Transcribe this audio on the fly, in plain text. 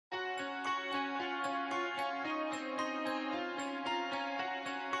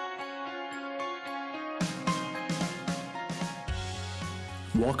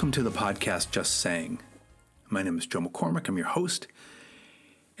Welcome to the podcast, Just Saying. My name is Joe McCormick. I'm your host.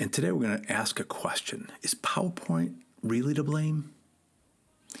 And today we're going to ask a question. Is PowerPoint really to blame?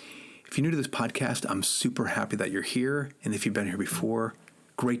 If you're new to this podcast, I'm super happy that you're here. And if you've been here before,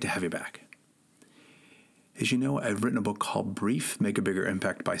 great to have you back. As you know, I've written a book called Brief, Make a Bigger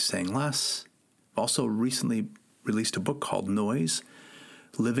Impact by Saying Less. I've also recently released a book called Noise,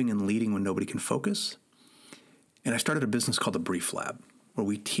 Living and Leading When Nobody Can Focus. And I started a business called the Brief Lab, where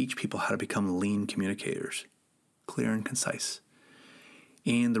we teach people how to become lean communicators, clear and concise.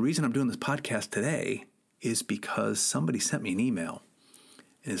 And the reason I'm doing this podcast today is because somebody sent me an email,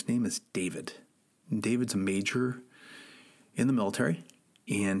 and his name is David. And David's a major in the military,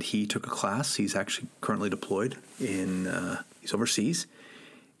 and he took a class. He's actually currently deployed he's overseas,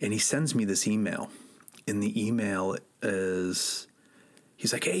 and he sends me this email. And the email is,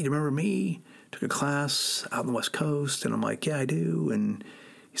 he's like, hey, do you remember me? Took a class out on the West Coast. And I'm like, yeah, I do. And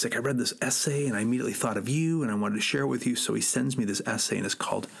he's like, I read this essay and I immediately thought of you and I wanted to share it with you. So he sends me this essay and it's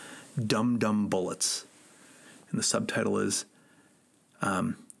called Dumb Dumb Bullets. And the subtitle is,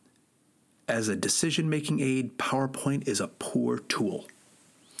 as a decision-making aid, PowerPoint is a poor tool.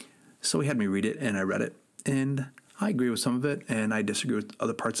 So he had me read it and I read it. And I agree with some of it and I disagree with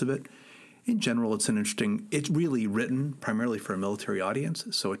other parts of it. In general, it's really written primarily for a military audience.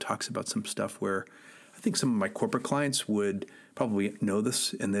 So it talks about some stuff where I think some of my corporate clients would probably know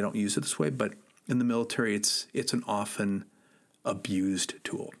this and they don't use it this way. But in the military, it's an often abused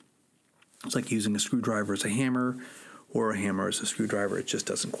tool. It's like using a screwdriver as a hammer or a hammer as a screwdriver. It just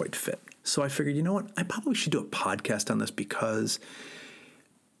doesn't quite fit. So I figured, you know what? I probably should do a podcast on this because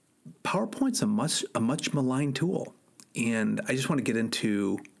PowerPoint's a much maligned tool. And I just want to get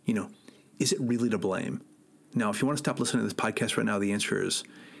into, is it really to blame? Now, if you want to stop listening to this podcast right now, the answer is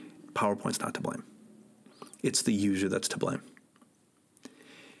PowerPoint's not to blame. It's the user that's to blame.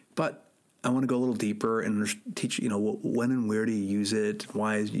 But I want to go a little deeper and teach, when and where do you use it?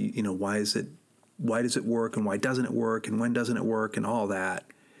 Why does it work and why doesn't it work and when doesn't it work and all that.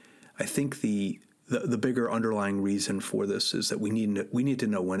 I think the bigger underlying reason for this is that we need to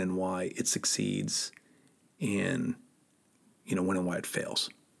know when and why it succeeds and, when and why it fails.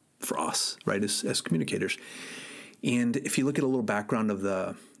 For us, right, as communicators. And if you look at a little background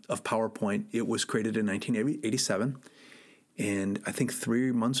of PowerPoint, it was created in 1987. And I think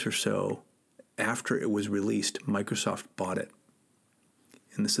 3 months or so after it was released, Microsoft bought it.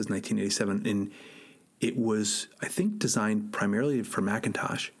 And this is 1987. And it was, I think, designed primarily for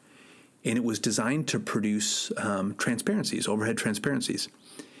Macintosh. And it was designed to produce transparencies, overhead transparencies.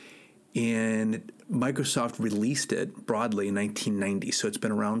 And Microsoft released it broadly in 1990. So it's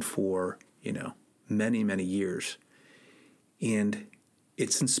been around for, many, many years. And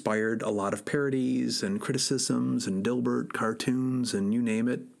it's inspired a lot of parodies and criticisms and Dilbert cartoons and you name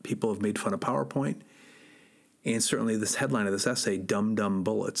it. People have made fun of PowerPoint. And certainly this headline of this essay, Dumb Dumb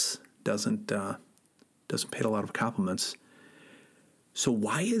Bullets, doesn't pay a lot of compliments. So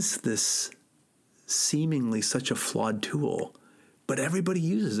why is this seemingly such a flawed tool? But everybody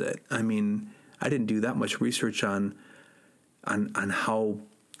uses it. I mean, I didn't do that much research on how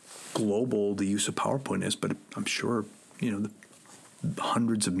global the use of PowerPoint is, but I'm sure, the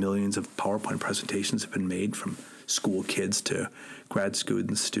hundreds of millions of PowerPoint presentations have been made from school kids to grad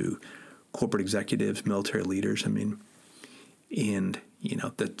students to corporate executives, military leaders. I mean, and,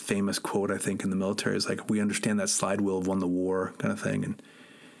 that famous quote, I think, in the military is like, we understand that slide will have won the war kind of thing.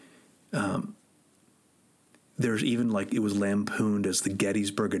 And, there's even it was lampooned as the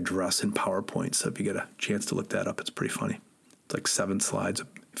Gettysburg Address in PowerPoint. So if you get a chance to look that up, it's pretty funny. It's like 7 slides.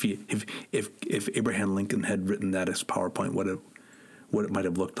 If Abraham Lincoln had written that as PowerPoint, what it might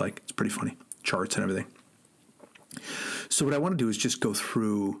have looked like. It's pretty funny. Charts and everything. So what I want to do is just go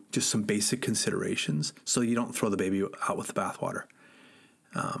through just some basic considerations so you don't throw the baby out with the bathwater.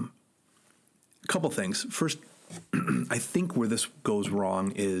 A couple things. First, I think where this goes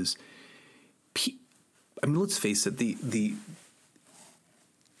wrong is let's face it,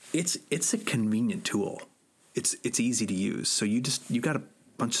 it's a convenient tool. It's easy to use. So you got a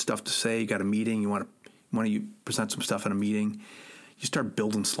bunch of stuff to say, you got a meeting, you want to present some stuff in a meeting, you start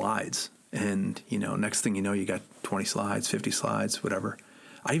building slides and next thing you know, you got 20 slides, 50 slides, whatever.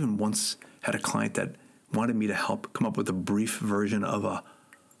 I even once had a client that wanted me to help come up with a brief version of a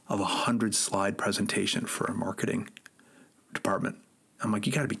 100-slide presentation for a marketing department. I'm like,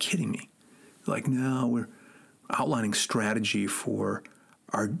 you got to be kidding me. Like, no, we're outlining strategy for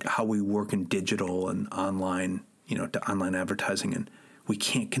how we work in digital and online, to online advertising, and we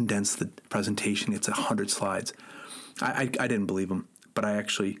can't condense the presentation. It's 100 slides. I didn't believe him, but I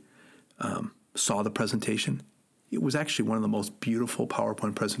actually saw the presentation, It was actually one of the most beautiful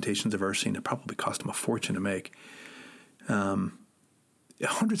PowerPoint presentations I've ever seen. It probably cost him a fortune to make.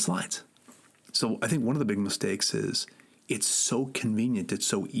 100 slides. So I think one of the big mistakes is it's so convenient, it's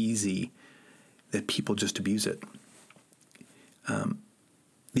so easy that people just abuse it.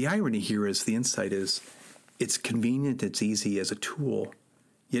 The irony here is, the insight is, it's convenient, it's easy as a tool,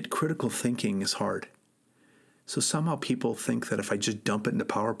 yet critical thinking is hard. So somehow people think that if I just dump it into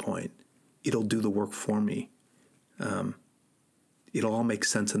PowerPoint, it'll do the work for me. It'll all make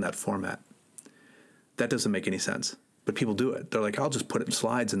sense in that format. That doesn't make any sense, but people do it. They're like, I'll just put it in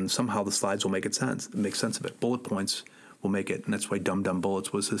slides and somehow the slides will make sense of it. Bullet points will make it. And that's why Dumb Dumb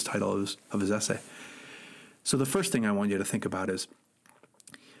Bullets was his title of his essay. So the first thing I want you to think about is,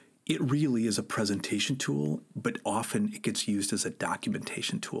 it really is a presentation tool, but often it gets used as a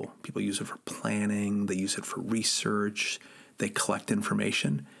documentation tool. People use it for planning, they use it for research, they collect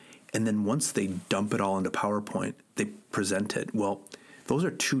information, and then once they dump it all into PowerPoint, they present it. Well, those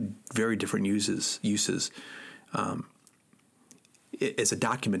are two very different uses. As a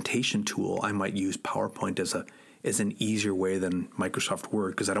documentation tool, I might use PowerPoint as an easier way than Microsoft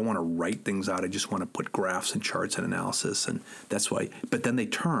Word, because I don't want to write things out. I just want to put graphs and charts and analysis, and that's why. But then they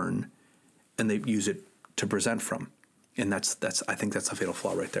turn and they use it to present from, and that's I think that's a fatal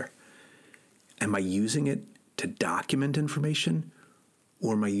flaw right there. Am I using it to document information,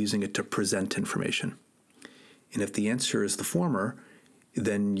 or am I using it to present information? And if the answer is the former,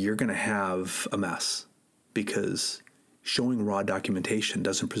 then you're going to have a mess, because showing raw documentation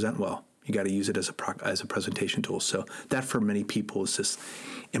doesn't present well. You got to use it as a presentation tool. So that for many people is just,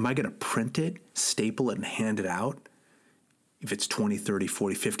 am I going to print it, staple it, and hand it out? If it's 20, 30,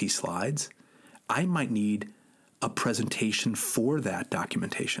 40, 50 slides, I might need a presentation for that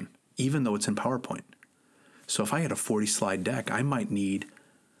documentation, even though it's in PowerPoint. So if I had a 40-slide deck, I might need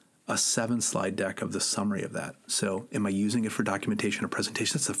a 7-slide deck of the summary of that. So am I using it for documentation or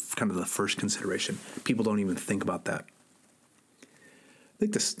presentation? That's kind of the first consideration. People don't even think about that. I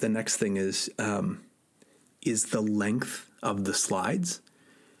think the next thing is the length of the slides.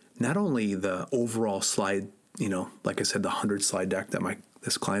 Not only the overall slide, like I said, the 100-slide deck that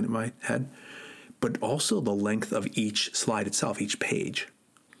this client of mine had, but also the length of each slide itself, each page.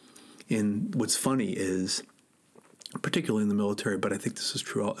 And what's funny is, particularly in the military, but I think this is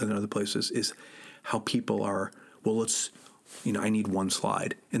true in other places, is how people are, I need one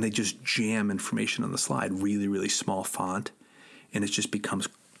slide. And they just jam information on the slide, really, really small font. And it just becomes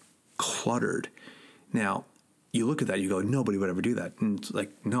cluttered. Now, you look at that, you go, nobody would ever do that. And it's like,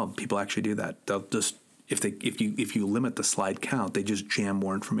 no, people actually do that. They'll just, if you limit the slide count, they just jam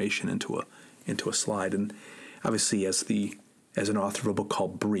more information into a slide. And obviously, as an author of a book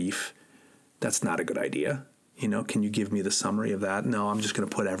called Brief, that's not a good idea. Can you give me the summary of that? No, I'm just going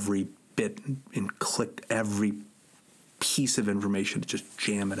to put every bit and click every piece of information to just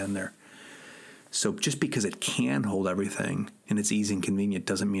jam it in there. So just because it can hold everything and it's easy and convenient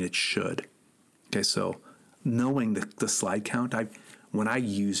doesn't mean it should. Okay, so knowing the slide count, when I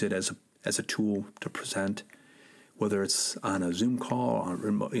use it as a tool to present, whether it's on a Zoom call,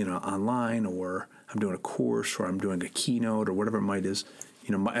 online, or I'm doing a course, or I'm doing a keynote, or whatever it might is.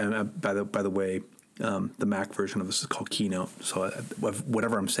 By the way, the Mac version of this is called Keynote. So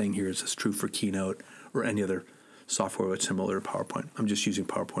whatever I'm saying here is true for Keynote or any other software that's similar to PowerPoint. I'm just using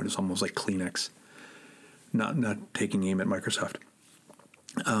PowerPoint as almost like Kleenex. Not taking aim at Microsoft.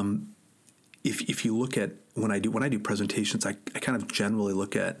 If you look at when I do presentations, I kind of generally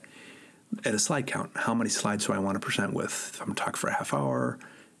look at a slide count. How many slides do I want to present with? If I'm going to talk for a half hour,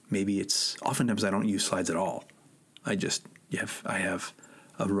 maybe oftentimes I don't use slides at all. I have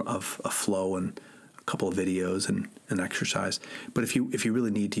a flow and a couple of videos and an exercise. But if you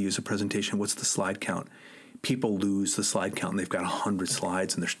really need to use a presentation, what's the slide count? People lose the slide count and they've got 100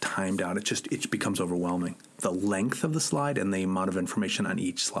 slides and there's timed out. It becomes overwhelming. The length of the slide and the amount of information on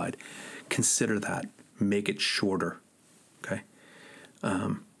each slide. Consider that. Make it shorter. Okay.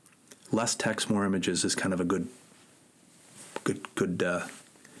 Less text, more images is kind of a good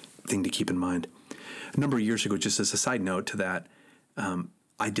thing to keep in mind. A number of years ago, just as a side note to that,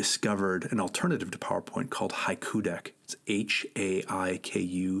 I discovered an alternative to PowerPoint called HaikuDeck. It's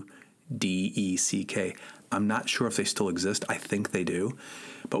HAIKUDECK. I'm not sure if they still exist. I think they do.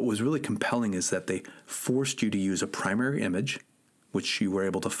 But what was really compelling is that they forced you to use a primary image, which you were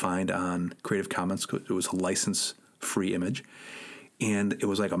able to find on Creative Commons. It was a license-free image. And it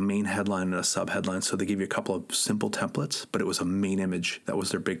was like a main headline and a sub-headline. So they gave you a couple of simple templates, but it was a main image. That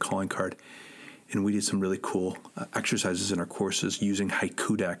was their big calling card. And we did some really cool exercises in our courses using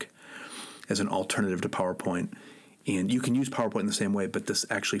HaikuDeck as an alternative to PowerPoint. And you can use PowerPoint in the same way, but this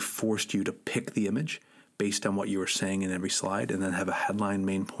actually forced you to pick the image, based on what you were saying in every slide, and then have a headline,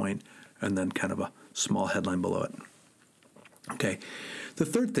 main point, and then kind of a small headline below it. Okay. The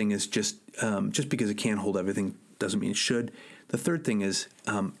third thing is just because it can't hold everything doesn't mean it should. The third thing is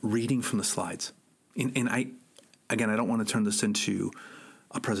reading from the slides. And I don't want to turn this into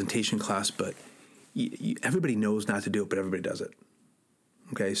a presentation class, but everybody knows not to do it, but everybody does it.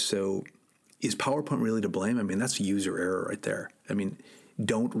 Okay, so is PowerPoint really to blame? I mean, that's user error right there. I mean,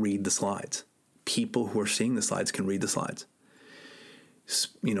 don't read the slides. People who are seeing the slides can read the slides.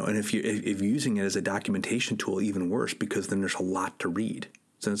 And if you're using it as a documentation tool, even worse, because then there's a lot to read.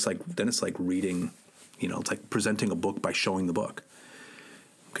 So it's like reading, it's like presenting a book by showing the book.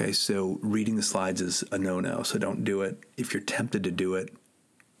 Okay, so reading the slides is a no-no, so don't do it. If you're tempted to do it,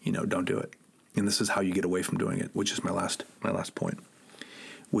 don't do it. And this is how you get away from doing it, which is my last point,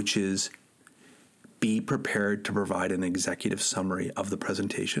 which is be prepared to provide an executive summary of the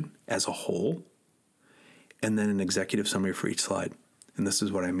presentation as a whole, and then an executive summary for each slide. And this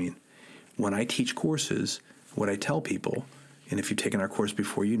is what I mean. When I teach courses, what I tell people, and if you've taken our course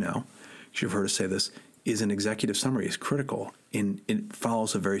before, because you've heard us say this, is an executive summary is critical. And it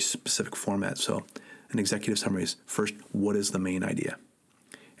follows a very specific format. So an executive summary is first, what is the main idea?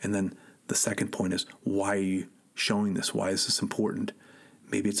 And then the second point is, why are you showing this? Why is this important?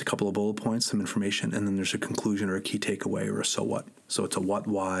 Maybe it's a couple of bullet points, some information, and then there's a conclusion or a key takeaway or a so what. So it's a what,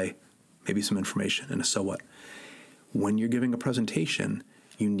 why, maybe some information, and a so what. When you're giving a presentation,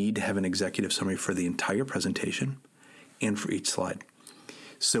 you need to have an executive summary for the entire presentation and for each slide.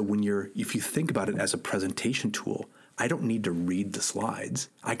 So if you think about it as a presentation tool, I don't need to read the slides.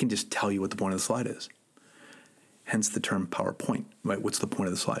 I can just tell you what the point of the slide is. Hence the term PowerPoint, right? What's the point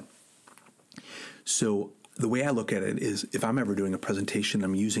of the slide? So the way I look at it is, if I'm ever doing a presentation,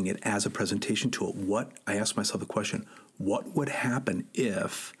 I'm using it as a presentation tool. I ask myself the question, what would happen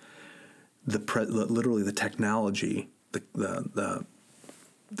if literally the technology,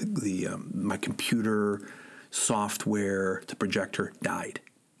 my computer, software, the projector died?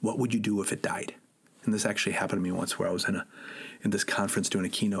 What would you do if it died? And this actually happened to me once, where I was in this conference doing a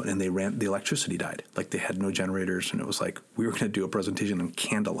keynote, and the electricity died. Like, they had no generators, and it was like we were going to do a presentation on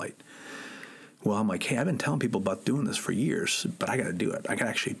candlelight. Well, I'm like, hey, I've been telling people about doing this for years, but I got to do it. I got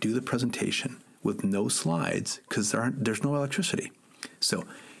to actually do the presentation with no slides because there's no electricity. So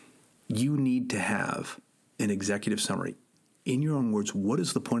you need to have an executive summary. In your own words, what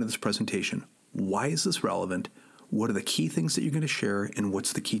is the point of this presentation? Why is this relevant? What are the key things that you're going to share? And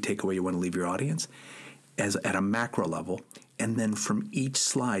what's the key takeaway you want to leave your audience at a macro level? And then from each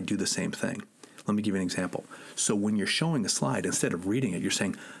slide, do the same thing. Let me give you an example. So when you're showing a slide, instead of reading it, you're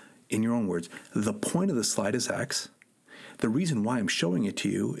saying, in your own words, the point of the slide is X. The reason why I'm showing it to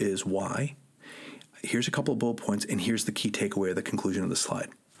you is Y. Here's a couple of bullet points, and here's the key takeaway or the conclusion of the slide.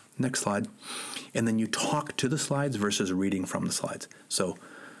 Next slide. And then you talk to the slides versus reading from the slides. So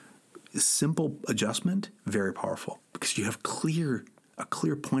simple adjustment, very powerful, because you have a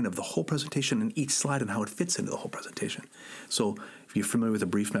clear point of the whole presentation in each slide and how it fits into the whole presentation. So if you're familiar with a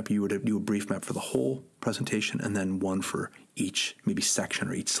brief map, you would do a brief map for the whole presentation and then one for each, maybe section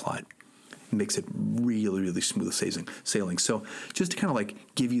or each slide. It makes it really, really smooth sailing. So just to kind of like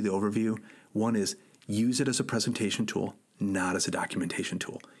give you the overview, one is use it as a presentation tool, not as a documentation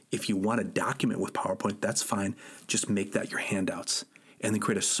tool. If you want to document with PowerPoint, that's fine. Just make that your handouts and then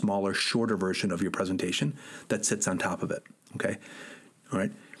create a smaller, shorter version of your presentation that sits on top of it. Okay? All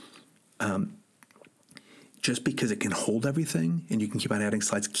right? Just because it can hold everything and you can keep on adding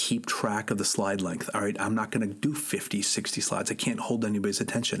slides, keep track of the slide length. All right, I'm not going to do 50, 60 slides. I can't hold anybody's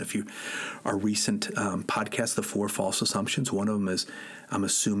attention. If our recent podcast, The 4 False Assumptions, one of them is I'm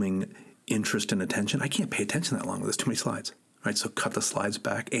assuming interest and attention. I can't pay attention that long. There's too many slides. Right? So cut the slides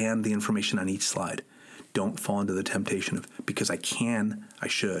back and the information on each slide. Don't fall into the temptation of, because I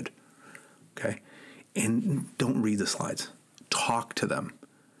should. Okay? And don't read the slides. Talk to them.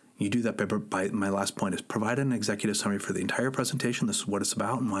 You do that by my last point is provide an executive summary for the entire presentation. This is what it's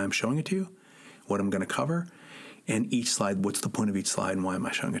about and why I'm showing it to you, what I'm going to cover, and each slide, what's the point of each slide and why am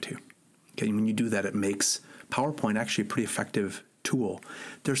I showing it to you? Okay, when you do that, it makes PowerPoint actually a pretty effective tool.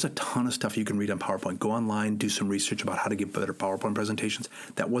 There's a ton of stuff you can read on PowerPoint. Go online, do some research about how to give better PowerPoint presentations.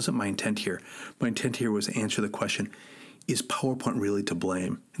 That wasn't my intent here. My intent here was to answer the question, is PowerPoint really to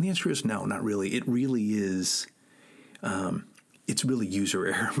blame? And the answer is no, not really. It really is... it's really user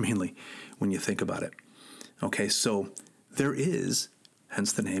error, mainly, when you think about it. Okay, so there is,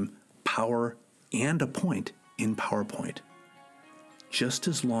 hence the name, power and a point in PowerPoint, just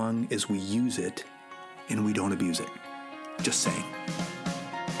as long as we use it and we don't abuse it. Just saying.